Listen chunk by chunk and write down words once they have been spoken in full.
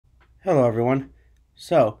Hello, everyone.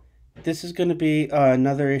 So, this is going to be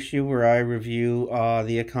another issue where I review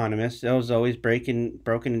The Economist. It was always broken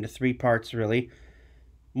into three parts, really.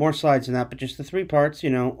 More slides than that, but just the three parts,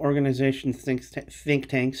 organization, think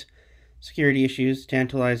tanks, security issues,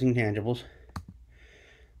 tantalizing tangibles.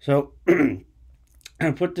 So,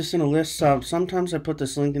 I put this in a list. Sometimes I put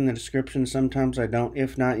this link in the description, sometimes I don't.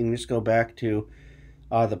 If not, you can just go back to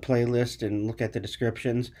the playlist and look at the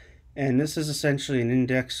descriptions. And this is essentially an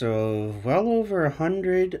index of well over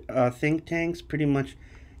 100 think tanks, pretty much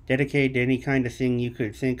dedicated to any kind of thing you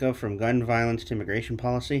could think of, from gun violence to immigration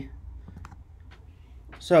policy.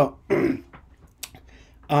 So,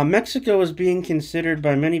 Mexico is being considered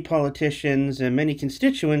by many politicians and many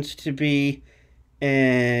constituents to be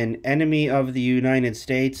an enemy of the United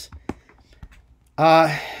States.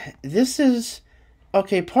 Uh, this is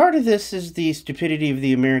Okay, part of this is the stupidity of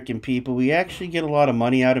the American people. We actually get a lot of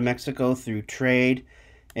money out of Mexico through trade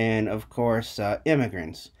and, of course,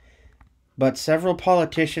 immigrants. But several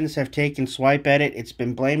politicians have taken swipe at it. It's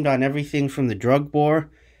been blamed on everything from the drug war.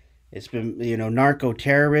 It's been,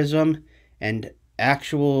 narco-terrorism and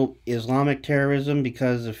actual Islamic terrorism,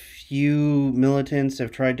 because a few militants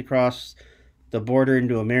have tried to cross the border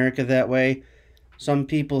into America that way. Some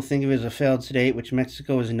people think of it as a failed state, which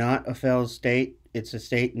Mexico is not a failed state. It's a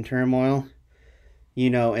state in turmoil,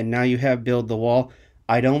 and now you have build the wall.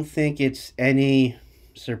 I don't think it's any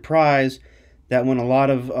surprise that when a lot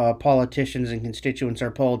of politicians and constituents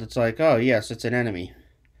are polled, it's like, oh, yes, it's an enemy.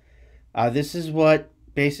 This is what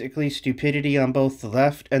basically stupidity on both the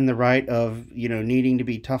left and the right of, needing to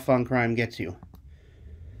be tough on crime gets you.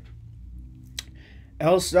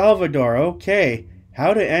 El Salvador, okay.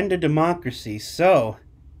 How to end a democracy. So,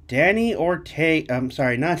 Danny Ortega, I'm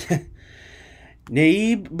sorry, not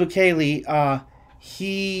Nayib Bukele,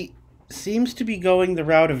 he seems to be going the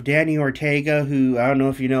route of Danny Ortega, who, I don't know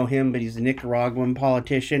if you know him, but he's a Nicaraguan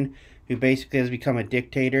politician who basically has become a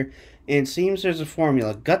dictator. And it seems there's a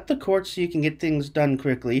formula. Gut the courts so you can get things done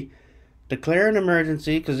quickly. Declare an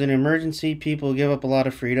emergency, because in an emergency, people give up a lot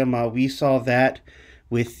of freedom. We saw that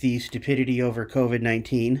with the stupidity over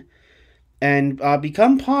COVID-19. And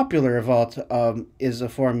become popular is a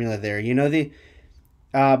formula there.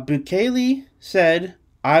 Bukele said,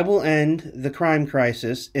 I will end the crime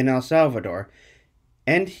crisis in El Salvador.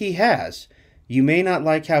 And he has. You may not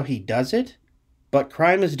like how he does it, but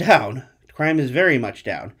crime is down. Crime is very much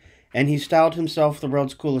down. And he styled himself the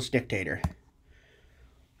world's coolest dictator.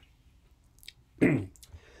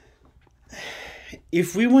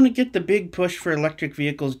 If we want to get the big push for electric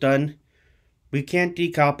vehicles done, we can't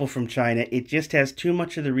decouple from China. It just has too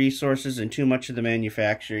much of the resources and too much of the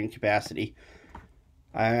manufacturing capacity.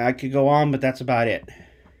 I could go on, but that's about it.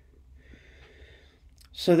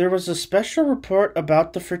 So there was a special report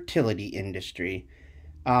about the fertility industry.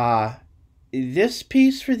 This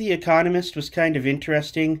piece for The Economist was kind of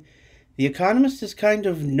interesting. The Economist is kind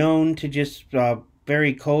of known to just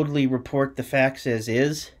very coldly report the facts as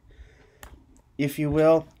is, if you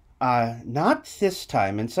will. Not this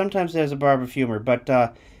time, and sometimes there's a barb of humor,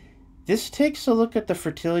 but this takes a look at the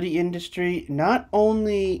fertility industry, not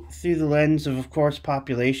only through the lens of course,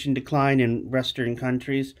 population decline in Western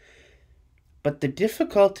countries, but the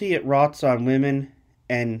difficulty it wrought on women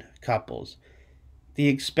and couples, the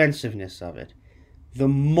expensiveness of it, the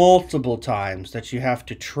multiple times that you have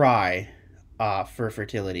to try for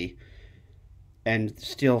fertility and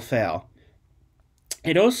still fail.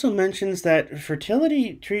 It also mentions that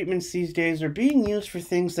fertility treatments these days are being used for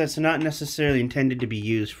things that's not necessarily intended to be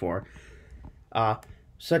used for,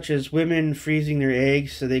 such as women freezing their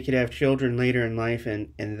eggs so they could have children later in life and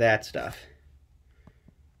that stuff.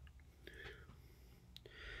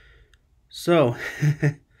 So,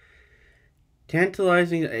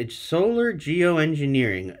 tantalizing solar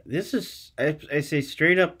geoengineering. This is, I say,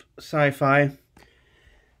 straight up sci-fi.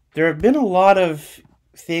 There have been a lot of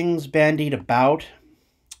things bandied about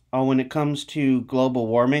when it comes to global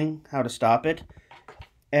warming, how to stop it.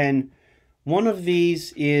 And one of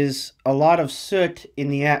these is a lot of soot in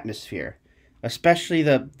the atmosphere, especially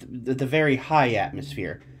the very high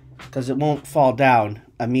atmosphere, because it won't fall down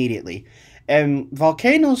immediately. And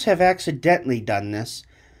volcanoes have accidentally done this.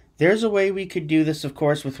 There's a way we could do this, of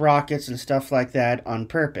course, with rockets and stuff like that on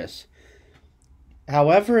purpose.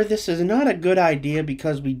 However, this is not a good idea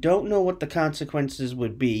because we don't know what the consequences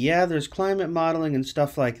would be. Yeah, there's climate modeling and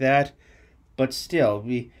stuff like that, but still,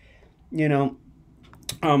 we don't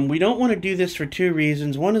want to do this for two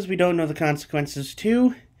reasons. One is we don't know the consequences.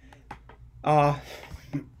 Two,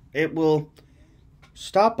 it will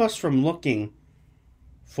stop us from looking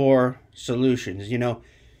for solutions.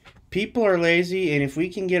 People are lazy, and if we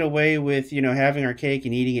can get away with, having our cake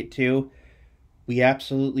and eating it too, we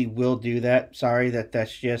absolutely will do that. Sorry that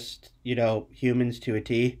that's just, humans to a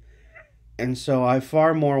T. And so I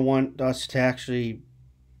far more want us to actually,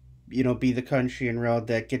 be the country and road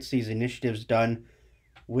that gets these initiatives done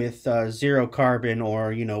with zero carbon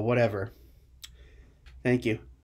or, whatever. Thank you.